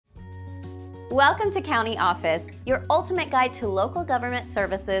Welcome to County Office, your ultimate guide to local government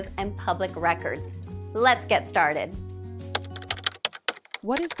services and public records. Let's get started.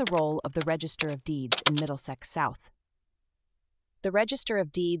 What is the role of the Register of Deeds in Middlesex South? The Register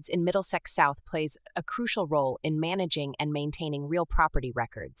of Deeds in Middlesex South plays a crucial role in managing and maintaining real property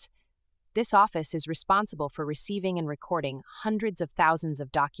records. This office is responsible for receiving and recording hundreds of thousands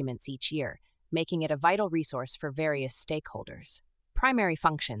of documents each year, making it a vital resource for various stakeholders. Primary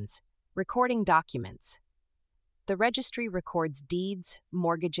functions: recording documents. The registry records deeds,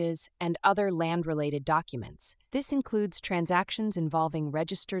 mortgages, and other land-related documents. This includes transactions involving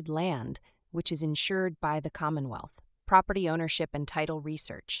registered land, which is insured by the Commonwealth. Property ownership and title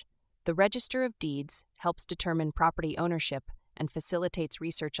research. The Register of Deeds helps determine property ownership and facilitates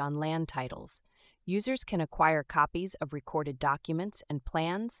research on land titles. Users can acquire copies of recorded documents and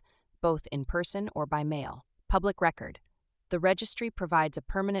plans, both in person or by mail. Public record. The registry provides a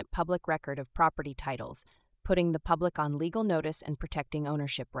permanent public record of property titles, putting the public on legal notice and protecting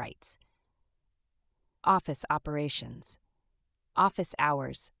ownership rights. Office operations. Office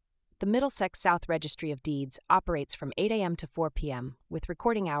hours. The Middlesex South Registry of Deeds operates from 8 a.m. to 4 p.m., with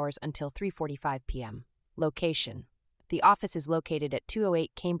recording hours until 3:45 p.m. Location. The office is located at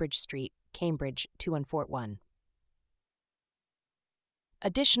 208 Cambridge Street, Cambridge, 2141.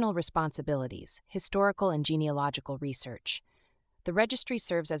 Additional responsibilities: historical and genealogical research. The registry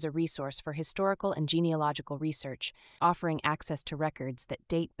serves as a resource for historical and genealogical research, offering access to records that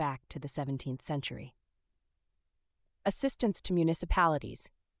date back to the 17th century. Assistance to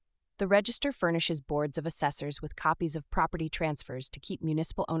municipalities. The register furnishes boards of assessors with copies of property transfers to keep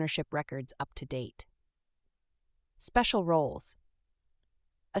municipal ownership records up to date. Special roles.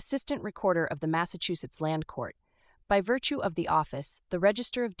 Assistant Recorder of the Massachusetts Land Court. By virtue of the office, the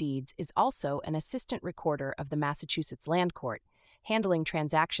Register of Deeds is also an Assistant Recorder of the Massachusetts Land Court, handling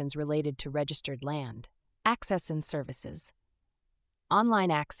transactions related to registered land. Access and services.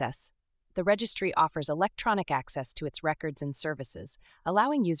 Online access. The registry offers electronic access to its records and services,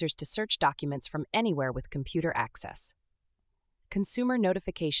 allowing users to search documents from anywhere with computer access. Consumer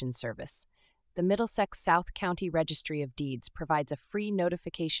Notification Service. The Middlesex South County Registry of Deeds provides a free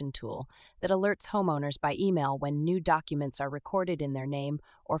notification tool that alerts homeowners by email when new documents are recorded in their name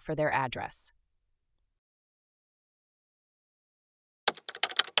or for their address.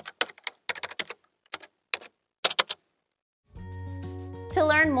 To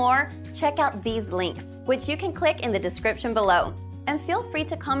learn more, check out these links, which you can click in the description below. And feel free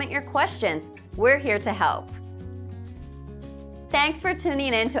to comment your questions. We're here to help. Thanks for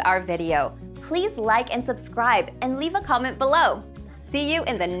tuning in to our video. Please like and subscribe and leave a comment below. See you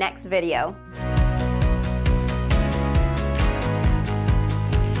in the next video.